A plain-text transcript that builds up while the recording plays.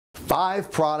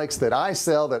5 products that I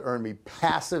sell that earn me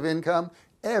passive income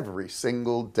every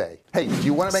single day. Hey, do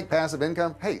you want to make passive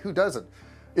income? Hey, who doesn't?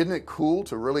 Isn't it cool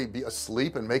to really be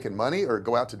asleep and making money, or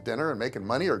go out to dinner and making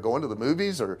money, or go into the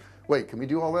movies? Or wait, can we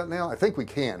do all that now? I think we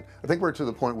can. I think we're to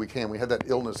the point we can. We had that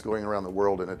illness going around the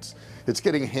world, and it's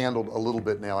getting handled a little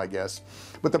bit now, I guess.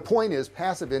 But the point is,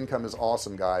 passive income is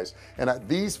awesome, guys. And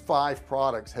these 5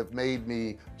 products have made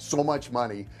me so much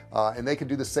money, and they can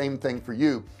do the same thing for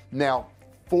you. Now,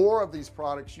 4 of these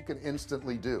products you can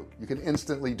instantly do. You can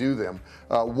instantly do them.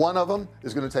 One of them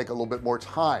is going to take a little bit more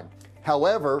time.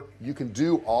 However, you can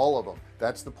do all of them.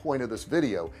 That's the point of this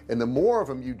video, and the more of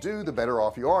them you do, the better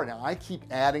off you are. Now I keep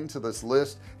adding to this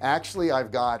list. Actually,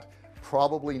 I've got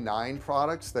probably 9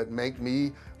 products that make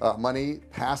me money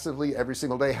passively every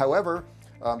single day. However,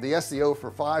 the SEO for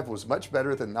 5 was much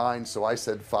better than 9, so I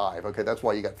said 5. Okay, that's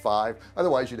why you got 5.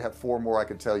 Otherwise you'd have 4 more I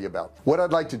could tell you about. What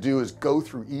I'd like to do is go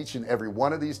through each and every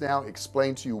one of these now,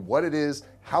 explain to you what it is,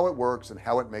 how it works, and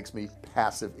how it makes me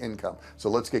passive income. So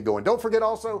let's get going. Don't forget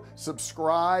also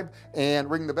subscribe and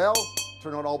ring the bell,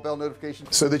 turn on all bell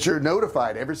notifications so that you're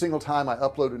notified every single time I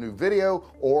upload a new video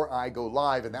or I go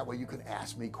live, and that way you can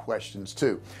ask me questions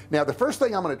too. Now the first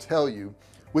thing I'm going to tell you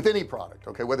with any product,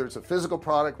 okay, whether it's a physical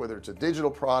product, whether it's a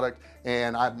digital product,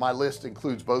 and my list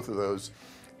includes both of those,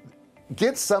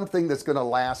 get something that's going to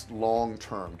last long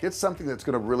term. Get something that's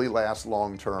going to really last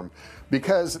long term,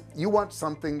 because you want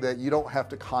something that you don't have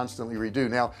to constantly redo.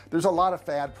 Now there's a lot of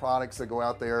fad products that go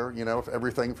out there, you know,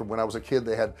 everything from when I was a kid.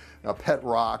 They had pet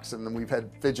rocks, and then we've had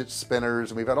fidget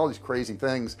spinners, and we've had all these crazy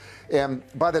things, and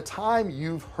by the time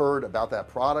you've heard about that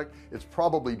product, it's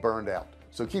probably burned out.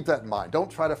 So keep that in mind. Don't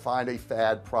try to find a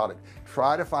fad product.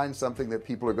 Try to find something that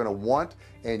people are going to want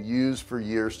and use for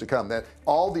years to come. That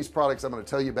all these products I'm going to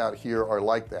tell you about here are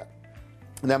like that.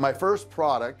 Now my first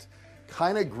product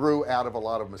kind of grew out of a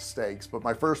lot of mistakes, but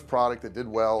my first product that did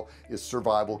well is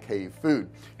survival cave food.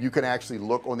 You can actually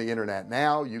look on the internet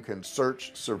now. You can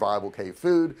search survival cave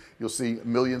food. You'll see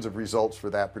millions of results for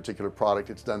that particular product.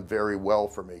 It's done very well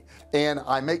for me, and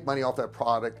I make money off that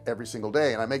product every single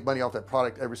day. And I make money off that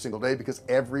product every single day because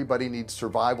everybody needs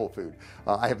survival food.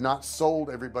 I have not sold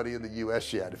everybody in the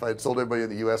US yet. If I had sold everybody in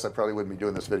the US, I probably wouldn't be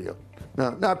doing this video.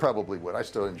 No, I probably would. I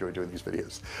still enjoy doing these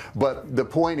videos, but the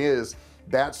point is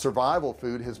that survival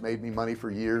food has made me money for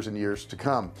years and years to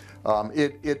come.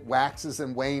 It waxes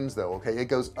and wanes though. Okay, it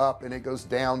goes up and it goes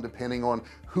down depending on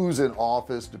who's in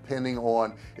office, depending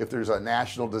on if there's a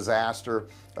national disaster.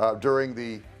 During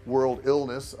the world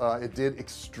illness, it did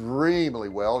extremely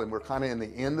well, and we're kind of in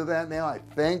the end of that now, I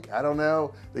think. I don't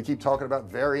know, they keep talking about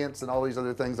variants and all these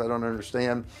other things I don't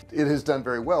understand. It has done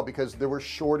very well because there were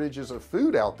shortages of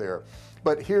food out there.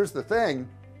 But here's the thing,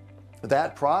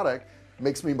 that product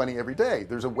makes me money every day.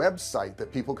 There's a website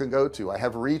that people can go to. I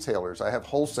have retailers, I have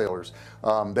wholesalers,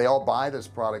 they all buy this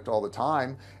product all the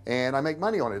time, and I make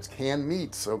money on it. It's canned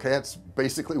meats. Okay, that's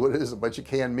basically what it is, a bunch of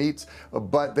canned meats,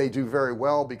 but they do very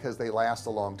well because they last a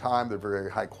long time. They're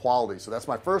very high quality. So that's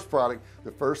my first product,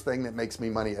 the first thing that makes me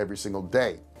money every single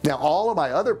day. Now all of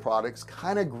my other products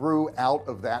kind of grew out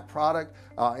of that product,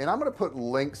 and I'm going to put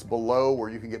links below where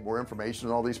you can get more information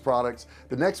on all these products.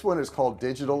 The next one is called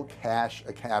Digital Cash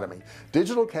Academy.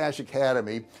 Digital Cash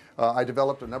Academy I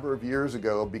developed a number of years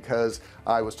ago because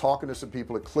I was talking to some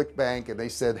people at ClickBank, and they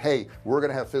said, hey, we're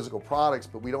going to have physical products,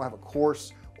 but we don't have a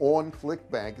course on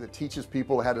ClickBank that teaches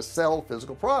people how to sell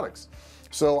physical products.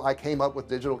 So I came up with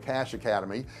Digital Cash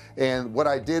Academy, and what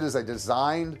I did is I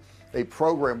designed a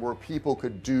program where people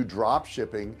could do drop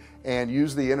shipping and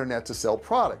use the internet to sell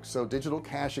products. So Digital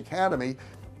Cash Academy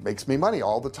makes me money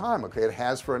all the time. Okay, it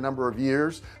has for a number of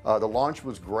years. The launch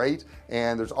was great,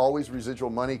 and there's always residual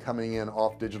money coming in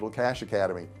off Digital Cash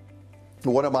Academy.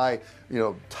 One of my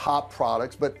top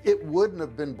products, but it wouldn't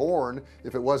have been born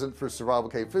if it wasn't for survival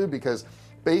cave food, because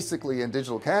basically in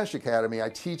Digital Cash Academy I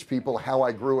teach people how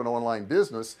I grew an online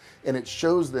business, and it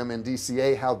shows them in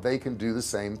DCA how they can do the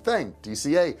same thing.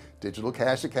 DCA, Digital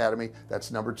Cash Academy,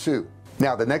 that's number 2.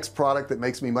 Now the next product that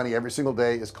makes me money every single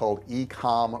day is called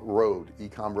ECOM Road.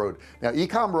 ECOM Road. Now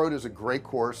ECOM Road is a great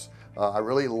course. I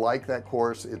really like that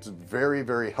course. It's very,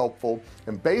 very helpful,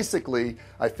 and basically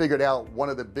I figured out one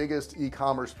of the biggest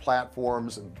e-commerce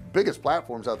platforms, biggest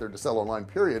platforms out there to sell online,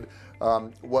 period,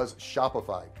 was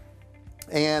Shopify.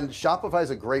 And Shopify is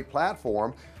a great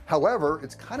platform. However,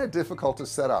 it's kind of difficult to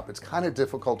set up. It's kind of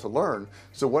difficult to learn.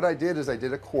 So what I did is I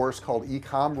did a course called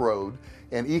ECOM Road,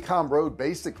 and ECOM Road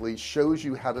basically shows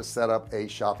you how to set up a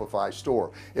Shopify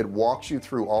store. It walks you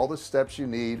through all the steps you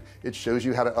need. It shows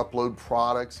you how to upload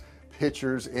products,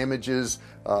 pictures, images,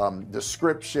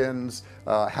 descriptions,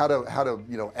 how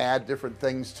to add different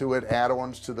things to it,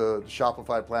 add-ons to the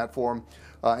Shopify platform,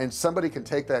 and somebody can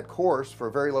take that course for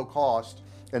a very low cost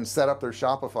and set up their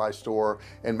Shopify store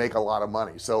and make a lot of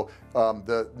money. So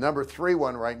the number 3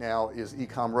 one right now is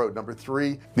ECOM Road. Number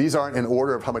 3, these aren't in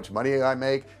order of how much money I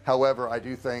make, however I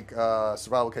do think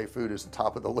Survival K Food is the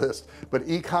top of the list, but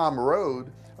ECOM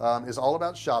Road is all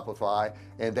about Shopify,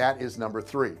 and that is number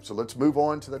 3. So let's move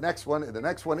on to the next one, and the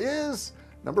next one is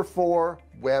number 4,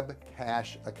 Web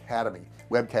Cash Academy.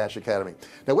 Web Cash Academy.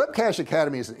 Now Web Cash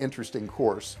Academy is an interesting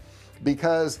course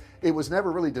because it was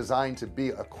never really designed to be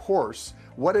a course.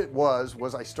 What it was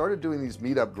I started doing these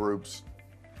meetup groups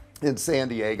in San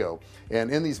Diego,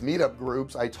 and in these meetup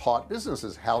groups I taught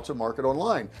businesses how to market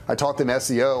online. I taught them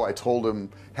SEO, I told them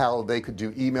how they could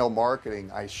do email marketing,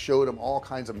 I showed them all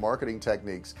kinds of marketing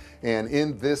techniques, and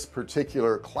in this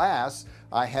particular class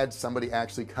I had somebody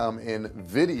actually come in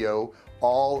video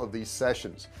all of these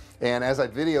sessions, and as I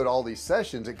videoed all these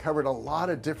sessions it covered a lot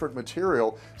of different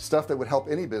material, stuff that would help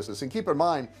any business. And keep in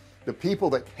mind, the people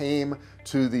that came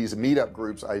to these meetup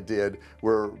groups I did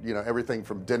were everything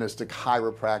from dentists to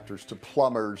chiropractors to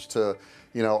plumbers to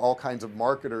all kinds of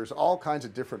marketers, all kinds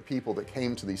of different people that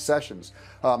came to these sessions,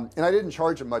 and I didn't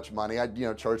charge them much money. I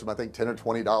charged them I think $10 or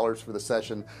 $20 for the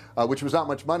session, which was not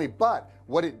much money, but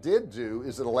what it did do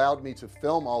is it allowed me to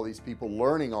film all these people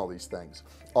learning all these things,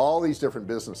 all these different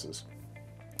businesses,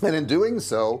 and in doing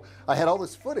so I had all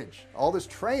this footage, all this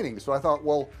training. So I thought,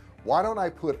 well, why don't I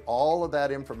put all of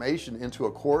that information into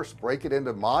a course, break it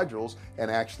into modules, and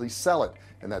actually sell it?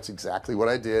 And that's exactly what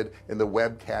I did, and the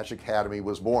Web Cash Academy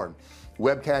was born.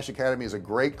 Web Cash Academy is a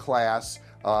great class,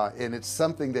 and it's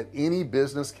something that any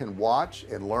business can watch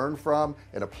and learn from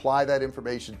and apply that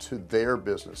information to their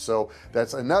business. So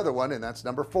that's another one, and that's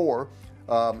number 4.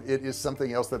 It is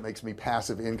something else that makes me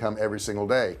passive income every single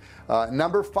day.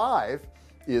 Number 5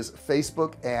 is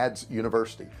Facebook Ads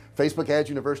University. Facebook Ads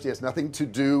University has nothing to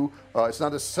do, it's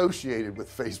not associated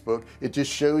with Facebook. It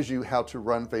just shows you how to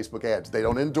run Facebook ads. They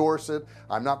don't endorse it.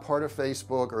 I'm not part of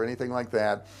Facebook or anything like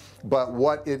that, but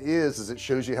what it is it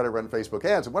shows you how to run Facebook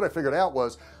ads. And what I figured out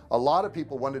was a lot of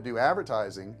people want to do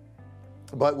advertising,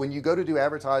 but when you go to do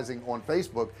advertising on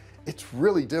Facebook, it's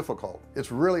really difficult.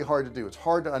 It's really hard to do. It's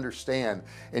hard to understand,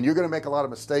 and you're going to make a lot of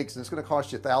mistakes, and it's going to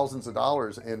cost you thousands of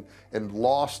dollars in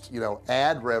lost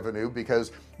ad revenue,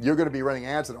 because you're going to be running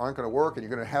ads that aren't going to work, and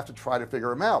you're going to have to try to figure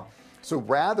them out. So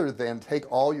rather than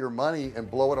take all your money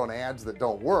and blow it on ads that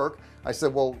don't work, I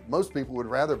said, well, most people would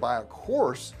rather buy a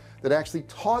course that actually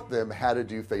taught them how to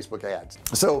do Facebook ads.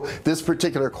 So this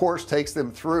particular course takes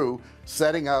them through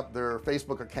setting up their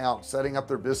Facebook account, setting up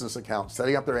their business account,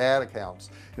 setting up their ad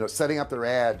accounts, setting up their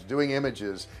ads, doing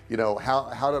images,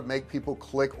 how to make people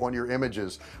click on your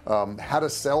images, how to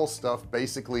sell stuff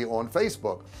basically on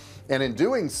Facebook. And in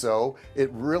doing so,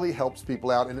 it really helps people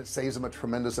out, and it saves them a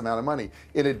tremendous amount of money.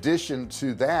 In addition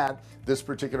to that, this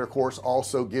particular course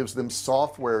also gives them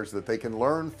softwares that they can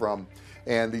learn from,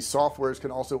 and these softwares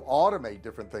can also automate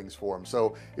different things for them.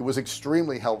 So it was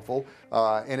extremely helpful,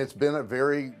 and it's been a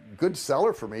very good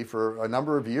seller for me for a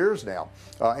number of years now,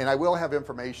 and I will have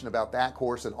information about that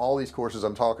course and all these courses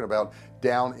I'm talking about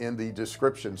down in the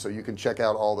description, so you can check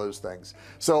out all those things.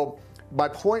 So my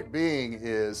point being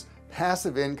is,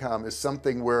 passive income is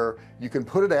something where you can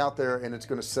put it out there and it's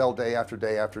going to sell day after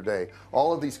day after day.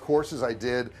 All of these courses I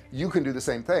did, you can do the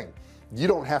same thing. You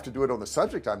don't have to do it on the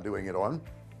subject I'm doing it on.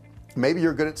 Maybe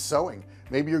you're good at sewing,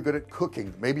 maybe you're good at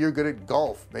cooking, maybe you're good at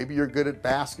golf, maybe you're good at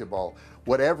basketball.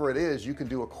 Whatever it is, you can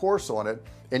do a course on it,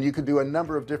 and you can do a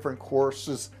number of different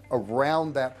courses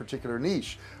around that particular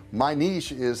niche. My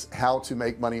niche is how to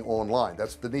make money online.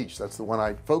 That's the niche, that's the one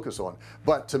I focus on.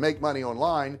 But to make money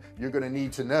online, you're going to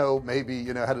need to know maybe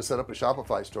how to set up a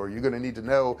Shopify store. You're going to need to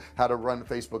know how to run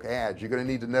Facebook ads. You're going to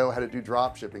need to know how to do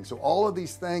drop shipping. So all of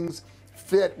these things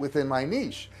fit within my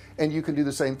niche, and you can do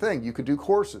the same thing. You could do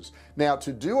courses. Now,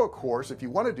 to do a course, if you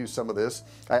want to do some of this,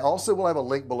 I also will have a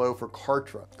link below for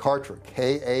Kartra, Kartra,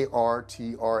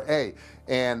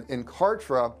 and in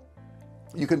Kartra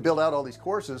you can build out all these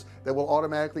courses that will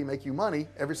automatically make you money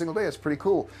every single day. It's pretty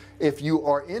cool. If you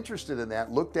are interested in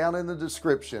that, look down in the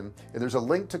description, and there's a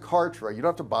link to Kartra. You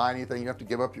don't have to buy anything, you don't have to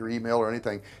give up your email or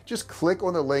anything. Just click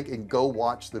on the link and go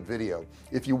watch the video.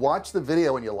 If you watch the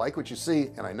video and you like what you see,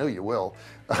 and I know you will,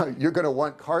 you're going to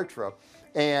want Kartra,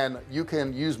 and you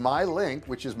can use my link,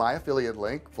 which is my affiliate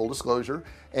link, full disclosure,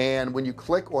 and when you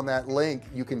click on that link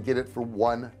you can get it for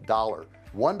 $1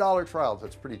 trial.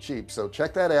 That's pretty cheap. So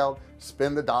check that out,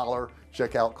 spend the $1,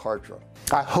 check out Kartra.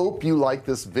 I hope you like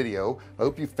this video. I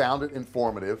hope you found it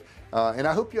informative, and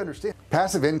I hope you understand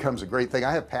passive income is a great thing.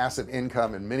 I have passive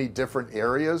income in many different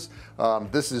areas.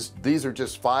 These are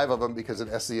just 5 of them because it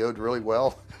SEO'd really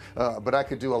well, but I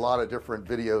could do a lot of different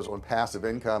videos on passive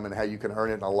income and how you can earn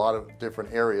it in a lot of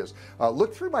different areas.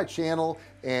 Look through my channel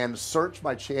and search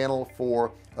my channel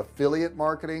for affiliate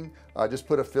marketing. Just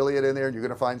put affiliate in there and you're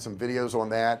going to find some videos on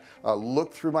that.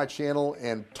 Look through my channel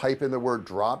and type in the word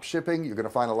drop shipping. You're going to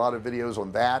find a lot of videos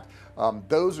on that.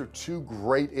 Those are 2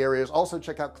 great areas. Also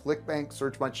check out ClickBank.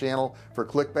 Search my channel for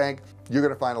ClickBank. You're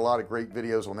going to find a lot of great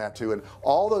videos on that too, and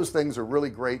all those things are really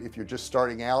great if you're just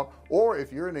starting out, or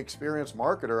if you're an experienced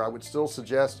marketer. I would still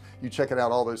suggest you checking out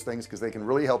all those things because they can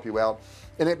really help you out,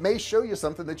 and it may show you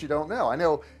something that you don't know. I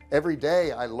know every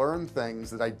day I learn things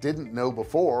that I didn't know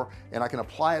before, and I can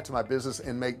apply it to my business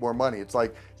and make more money. It's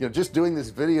like, you know, just doing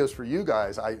these videos for you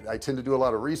guys. I tend to do a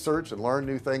lot of research and learn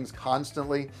new things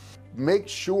constantly. Make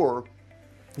sure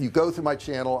you go through my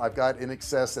channel. I've got in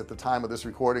excess at the time of this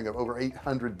recording of over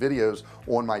 800 videos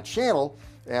on my channel,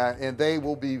 and they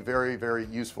will be very, very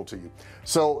useful to you.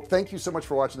 So thank you so much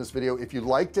for watching this video. If you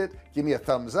liked it, give me a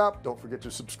thumbs up. Don't forget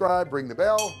to subscribe, ring the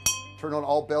bell, turn on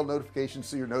all bell notifications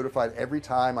so you're notified every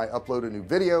time I upload a new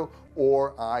video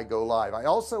or I go live. I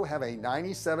also have a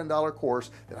 $97 course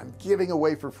that I'm giving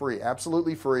away for free,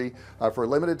 absolutely free, for a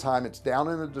limited time. It's down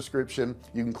in the description.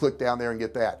 You can click down there and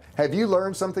get that. Have you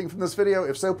learned something from this video?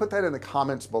 If so, put that in the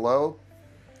comments below.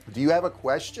 Do you have a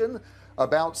question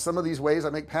about some of these ways I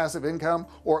make passive income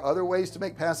or other ways to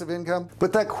make passive income?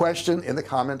 Put that question in the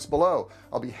comments below.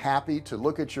 I'll be happy to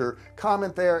look at your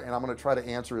comment there, and I'm going to try to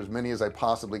answer as many as I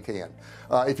possibly can.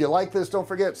 If you like this, don't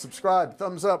forget, subscribe,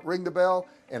 thumbs up, ring the bell,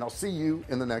 and I'll see you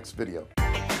in the next video.